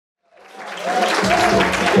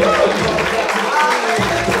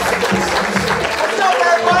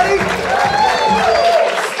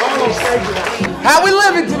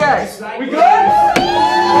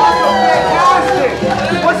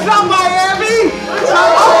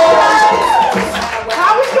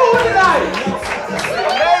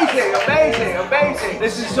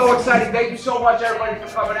so excited. Thank you so much, everybody,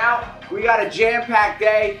 for coming out. We got a jam-packed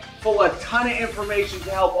day full of a ton of information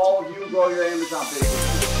to help all of you grow your Amazon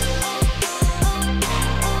business.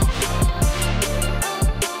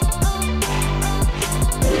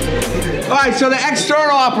 All right, so the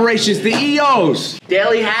external operations, the EOs,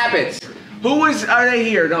 daily habits. Are they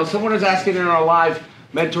here? No, someone was asking in our live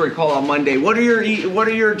mentoring call on Monday, what are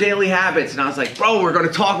your daily habits? And I was like, bro, we're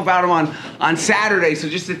gonna talk about them on Saturday, so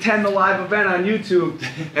just attend the live event on YouTube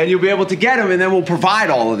and you'll be able to get them, and then we'll provide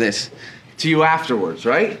all of this to you afterwards,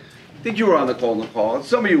 right? I think you were on the call, and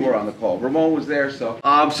some of you were on the call. Ramon was there, so.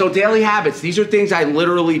 So daily habits, these are things I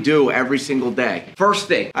literally do every single day. First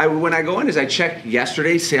thing, when I go in is I check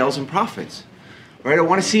yesterday's sales and profits, right? I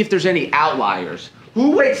wanna see if there's any outliers.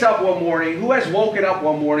 Who wakes up one morning, who has woken up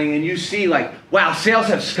one morning and you see like, wow, sales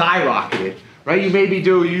have skyrocketed, right?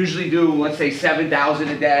 You usually do, let's say 7,000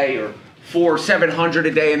 a day or 700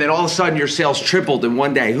 a day, and then all of a sudden your sales tripled in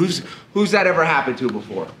one day. Who's that ever happened to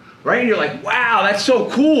before? Right? And you're like, wow, that's so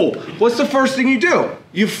cool. What's the first thing you do?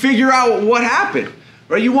 You figure out what happened,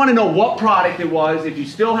 right? You want to know what product it was, if you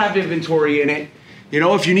still have inventory in it,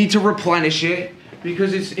 if you need to replenish it,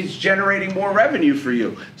 because it's generating more revenue for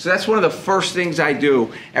you. So that's one of the first things I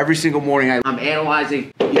do every single morning. I'm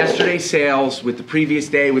analyzing yesterday's sales with the previous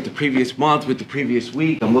day, with the previous month, with the previous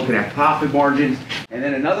week. I'm looking at profit margins. And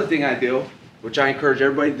then another thing I do, which I encourage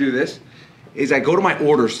everybody to do this, is I go to my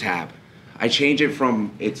orders tab. I change it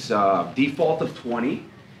from its default of 20,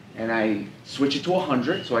 and I switch it to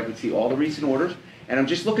 100 so I can see all the recent orders. And I'm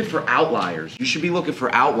just looking for outliers. You should be looking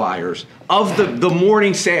for outliers of the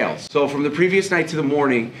morning sales. So from the previous night to the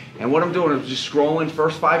morning, and what I'm doing is just scrolling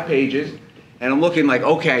first 5 pages, and I'm looking like,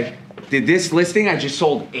 okay, did this listing I just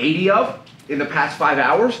sold 80 of in the past 5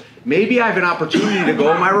 hours? Maybe I have an opportunity to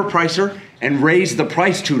go in my repricer and raise the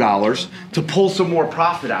price $2 to pull some more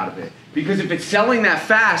profit out of it. Because if it's selling that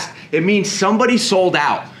fast, it means somebody sold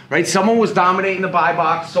out. Right? Someone was dominating the buy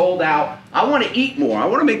box, sold out. I want to eat more. I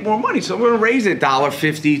want to make more money. So I'm going to raise it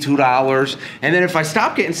 $1.50, $2. And then if I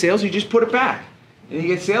stop getting sales, you just put it back. And you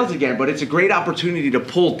get sales again. But it's a great opportunity to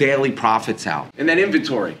pull daily profits out. And then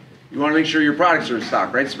inventory. You want to make sure your products are in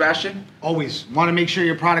stock, right, Sebastian? Always want to make sure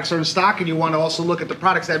your products are in stock, and you want to also look at the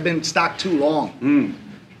products that have been in stock too long.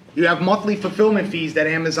 You have monthly fulfillment fees that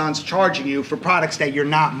Amazon's charging you for products that you're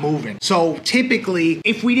not moving. So typically,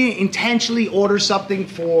 if we didn't intentionally order something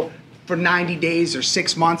for 90 days or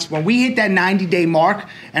 6 months, when we hit that 90-day mark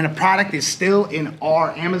and a product is still in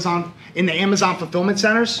the Amazon fulfillment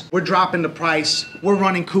centers, we're dropping the price, we're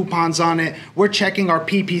running coupons on it, we're checking our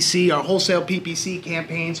PPC, our wholesale PPC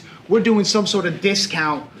campaigns, we're doing some sort of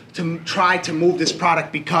discount to try to move this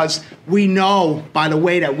product, because we know by the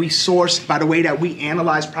way that we source, by the way that we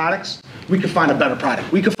analyze products, we could find a better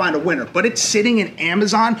product. We could find a winner. But it's sitting in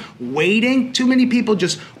Amazon waiting. Too many people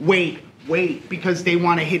just wait because they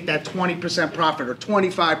want to hit that 20% profit or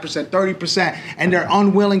 25%, 30%, and they're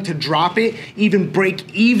unwilling to drop it, even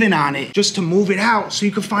break even on it, just to move it out so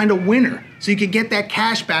you can find a winner. So you can get that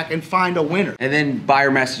cash back and find a winner. And then buyer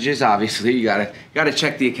messages, obviously, you gotta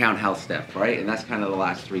check the account health step, right? And that's kind of the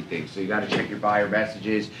last 3 things. So you gotta check your buyer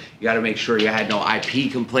messages. You gotta make sure you had no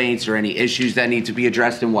IP complaints or any issues that need to be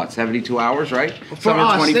addressed in what, 72 hours, right? For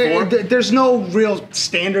us, there's no real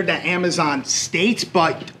standard that Amazon states,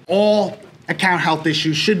 but all account health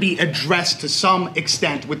issues should be addressed to some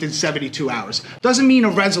extent within 72 hours. Doesn't mean a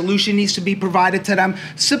resolution needs to be provided to them.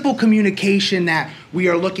 Simple communication that we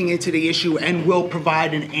are looking into the issue and will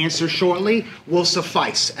provide an answer shortly will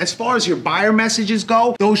suffice. As far as your buyer messages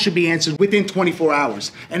go, those should be answered within 24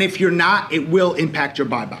 hours. And if you're not, it will impact your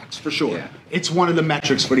buy box, for sure. Yeah. It's one of the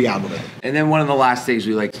metrics for the algorithm. And then one of the last things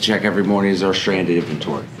we like to check every morning is our stranded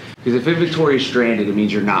inventory. Because if inventory is stranded, it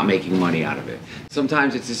means you're not making money out of it.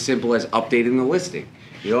 Sometimes it's as simple as updating the listing.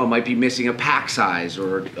 It might be missing a pack size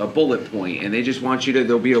or a bullet point, and they just want you to,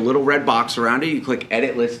 there'll be a little red box around it, you click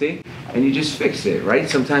edit listing, and you just fix it, right?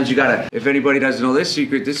 Sometimes you gotta, if anybody doesn't know this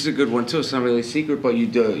secret, this is a good one too, it's not really a secret, but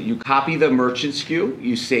you copy the merchant SKU,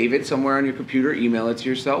 you save it somewhere on your computer, email it to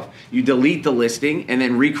yourself, you delete the listing, and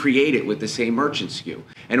then recreate it with the same merchant SKU.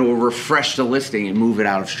 And it will refresh the listing and move it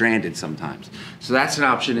out of stranded sometimes. So that's an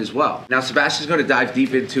option as well. Now Sebastian's gonna dive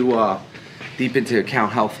deep into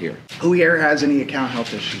account health here. Who here has any account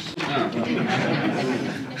health issues?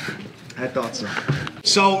 I thought so.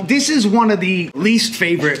 So this is one of the least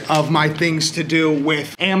favorite of my things to do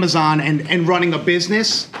with Amazon and running a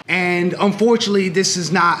business. And unfortunately, this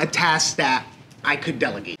is not a task that I could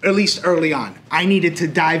delegate, at least early on. I needed to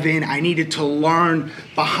dive in. I needed to learn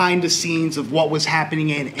behind the scenes of what was happening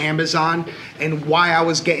in Amazon and why I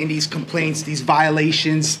was getting these complaints, these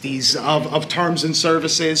violations, these of terms and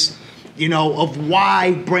services. you know, of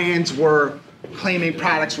why brands were claiming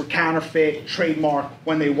products were counterfeit, trademark,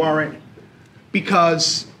 when they weren't,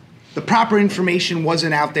 because the proper information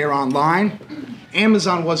wasn't out there online.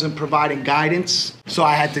 Amazon wasn't providing guidance, so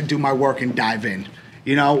I had to do my work and dive in.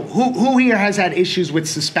 You know, who here has had issues with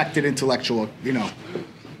suspected intellectual, you know?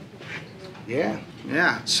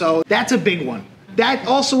 Yeah, so that's a big one. That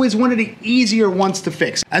also is one of the easier ones to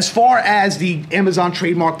fix. As far as the Amazon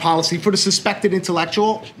trademark policy for the suspected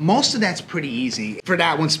intellectual, most of that's pretty easy for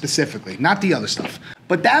that one specifically, not the other stuff.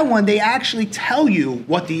 But that one, they actually tell you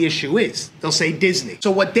what the issue is. They'll say Disney.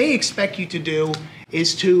 So what they expect you to do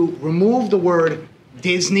is to remove the word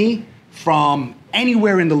Disney from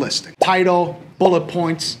anywhere in the listing. Title, bullet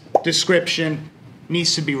points, description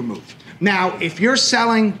needs to be removed. Now, if you're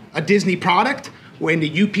selling a Disney product when the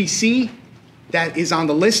UPC that is on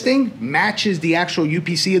the listing matches the actual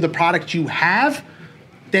UPC of the product you have,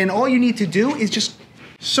 then all you need to do is just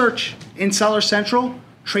search in Seller Central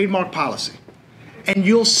trademark policy. And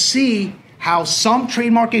you'll see how some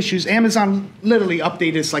trademark issues, Amazon literally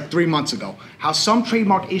updated this like 3 months ago, how some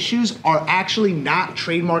trademark issues are actually not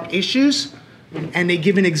trademark issues, and they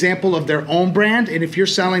give an example of their own brand, and if you're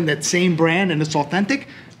selling that same brand and it's authentic,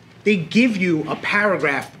 they give you a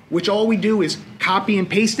paragraph, which all we do is copy and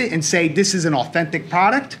paste it and say this is an authentic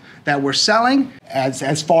product that we're selling.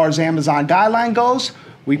 As far as Amazon guideline goes,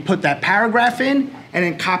 we put that paragraph in and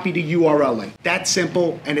then copy the URL link. That's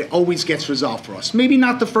simple, and it always gets resolved for us. Maybe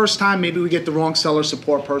not the first time, maybe we get the wrong seller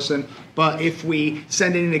support person, but if we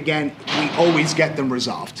send it in again, we always get them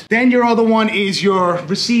resolved. Then your other one is your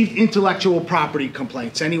received intellectual property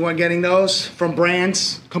complaints. Anyone getting those from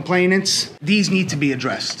brands, complainants? These need to be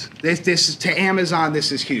addressed. This is to Amazon,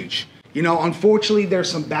 this is huge. You know, unfortunately, there's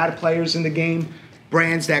some bad players in the game,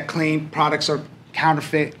 brands that claim products are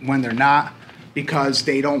counterfeit when they're not, because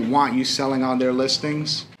they don't want you selling on their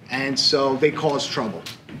listings, and so they cause trouble.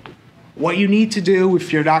 What you need to do,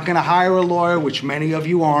 if you're not gonna hire a lawyer, which many of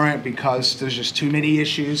you aren't because there's just too many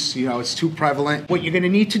issues, you know, it's too prevalent, what you're gonna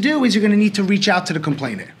need to do is you're gonna need to reach out to the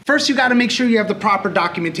complainant. First, you gotta make sure you have the proper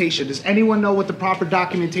documentation. Does anyone know what the proper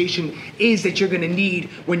documentation is that you're gonna need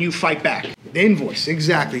when you fight back? The invoice,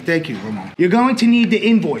 exactly, thank you, Ramon. You're going to need the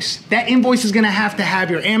invoice. That invoice is gonna have to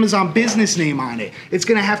have your Amazon business name on it. It's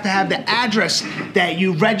gonna have to have the address that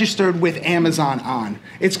you registered with Amazon on.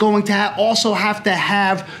 It's going to also have to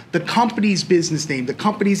have the company's business name, the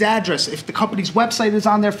company's address. If the company's website is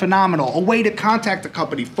on there, phenomenal. A way to contact the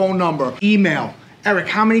company, phone number, email. Eric,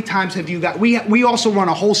 how many times have you got, we also run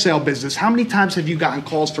a wholesale business. How many times have you gotten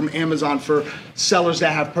calls from Amazon for sellers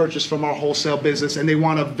that have purchased from our wholesale business and they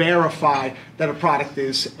want to verify that a product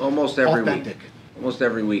is almost every authentic? week. Almost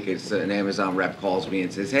every week it's an Amazon rep calls me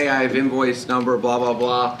and says, hey, I have invoice number, blah, blah,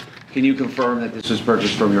 blah. Can you confirm that this was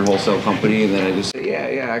purchased from your wholesale company? And then I just say,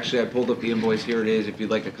 yeah, actually I pulled up the invoice, here it is. If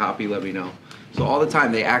you'd like a copy, let me know. So all the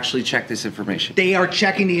time, they actually check this information. They are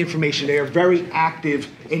checking the information. They are very active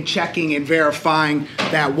in checking and verifying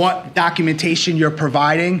that what documentation you're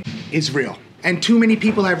providing is real. And too many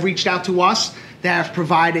people have reached out to us that have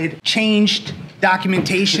provided changed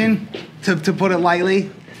documentation, to put it lightly,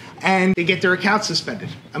 and they get their account suspended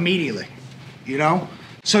immediately, you know?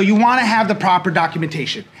 So you want to have the proper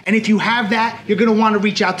documentation. And if you have that, you're going to want to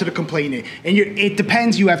reach out to the complainant. And it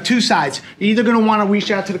depends, you have two sides. You're either going to want to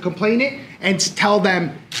reach out to the complainant and tell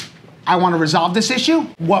them, I want to resolve this issue.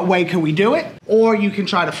 What way can we do it? Or you can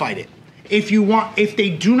try to fight it. If they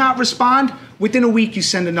do not respond, within a week you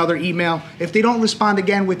send another email. If they don't respond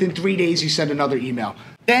again, within 3 days you send another email.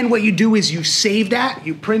 Then what you do is you save that,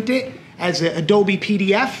 you print it as an Adobe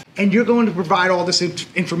PDF, and you're going to provide all this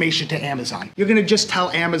information to Amazon. You're gonna just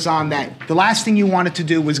tell Amazon that the last thing you wanted to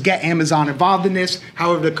do was get Amazon involved in this.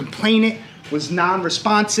 However, the complainant was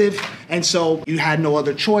non-responsive, and so you had no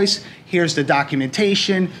other choice. Here's the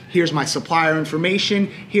documentation, here's my supplier information,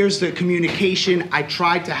 here's the communication I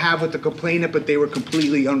tried to have with the complainant, but they were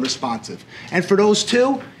completely unresponsive. And for those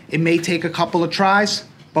two, it may take a couple of tries,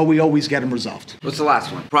 but we always get them resolved. What's the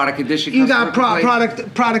last one? Product condition, you got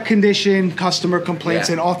product condition, customer complaints,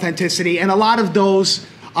 and authenticity, and a lot of those.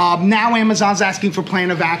 Now Amazon's asking for plan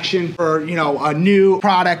of action for, you know, a new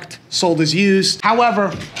product sold as used.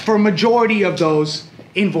 However, for a majority of those,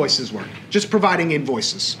 invoices work. Just providing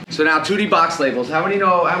invoices. So now 2D box labels. How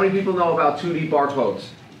many people know about 2D barcodes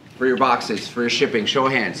for your boxes, for your shipping? Show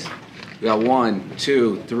of hands. We got 1,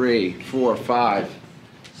 2, 3, 4, 5,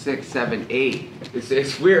 6, 7, 8.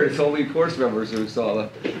 It's weird. It's only course members who saw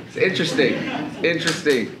that. It's interesting.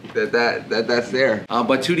 Interesting that's there.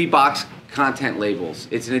 But 2D box content labels.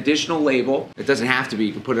 It's an additional label. It doesn't have to be.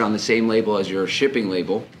 You can put it on the same label as your shipping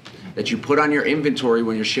label that you put on your inventory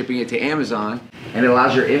when you're shipping it to Amazon. and it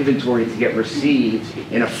allows your inventory to get received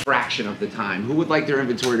in a fraction of the time. Who would like their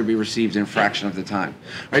inventory to be received in a fraction of the time?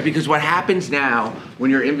 Right? Because what happens now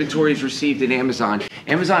when your inventory is received in Amazon,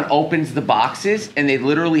 Amazon opens the boxes and they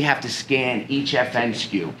literally have to scan each FN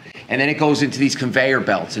SKU. And then it goes into these conveyor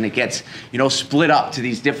belts and it gets, you know, split up to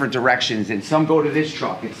these different directions, and some go to this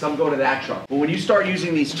truck and some go to that truck. But when you start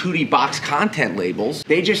using these 2D box content labels,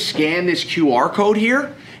 they just scan this QR code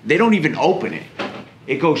here. They don't even open it.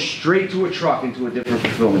 It goes straight to a truck into a different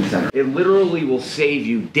fulfillment center. It literally will save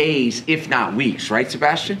you days, if not weeks, right,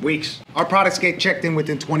 Sebastian? Weeks. Our products get checked in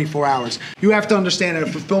within 24 hours. You have to understand at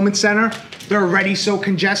a fulfillment center, they're already so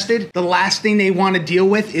congested. The last thing they want to deal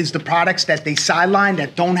with is the products that they sideline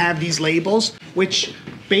that don't have these labels, which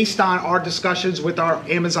based on our discussions with our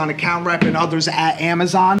Amazon account rep and others at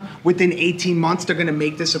Amazon, within 18 months, they're gonna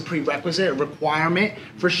make this a prerequisite, a requirement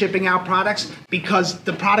for shipping out products, because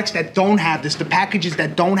the products that don't have this, the packages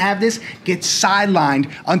that don't have this, get sidelined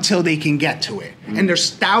until they can get to it. And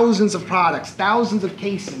there's thousands of products, thousands of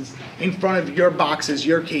cases in front of your boxes,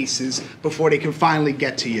 your cases, before they can finally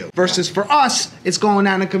get to you. Versus for us, it's going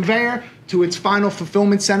down a conveyor to its final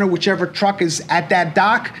fulfillment center, whichever truck is at that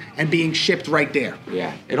dock, and being shipped right there.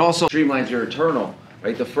 Yeah, it also streamlines your internal,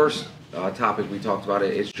 right? The first topic we talked about,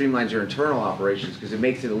 it streamlines your internal operations because it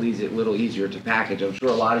makes it a little easier to package. I'm sure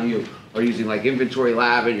a lot of you are using like Inventory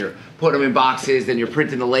Lab and you're putting them in boxes, then you're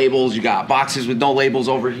printing the labels. You got boxes with no labels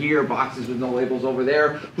over here, boxes with no labels over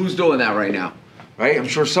there. Who's doing that right now? Right? I'm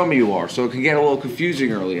sure some of you are, so it can get a little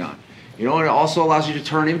confusing early on. You know, and it also allows you to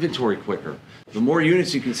turn inventory quicker. The more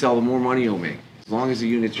units you can sell, the more money you'll make, as long as the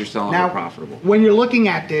units you're selling are profitable. When you're looking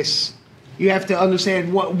at this, you have to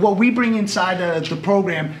understand what we bring inside the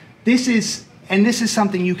program. This is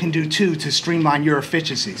something you can do too to streamline your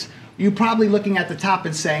efficiencies. You're probably looking at the top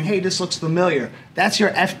and saying, hey, this looks familiar. That's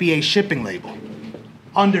your FBA shipping label.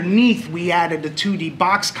 Underneath, we added the 2D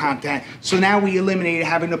box content, so now we eliminated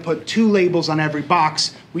having to put 2 labels on every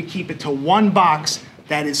box. We keep it to 1 box.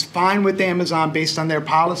 That is fine with Amazon based on their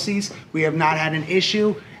policies. We have not had an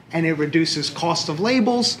issue, and it reduces cost of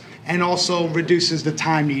labels and also reduces the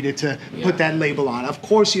time needed to put that label on. Of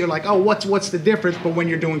course, you're like, oh, what's the difference? But when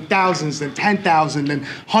you're doing thousands and 10,000 and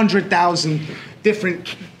 100,000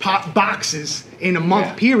 different boxes in a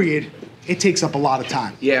month period, it takes up a lot of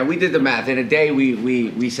time. Yeah, we did the math. In a day,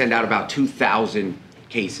 we send out about 2,000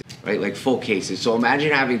 cases, right? Like full cases. So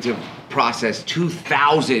imagine having to process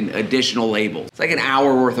 2,000 additional labels. It's like an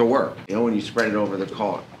hour worth of work, you know, when you spread it over the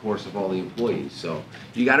course of all the employees. So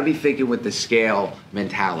you got to be thinking with the scale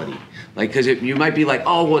mentality. Like, because you might be like,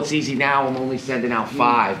 oh, well, it's easy now. I'm only sending out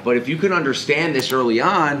 5. But if you can understand this early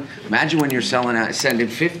on, imagine when you're sending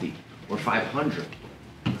 50 or 500.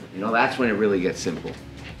 You know, that's when it really gets simple.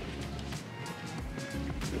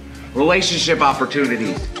 Relationship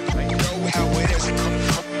opportunities.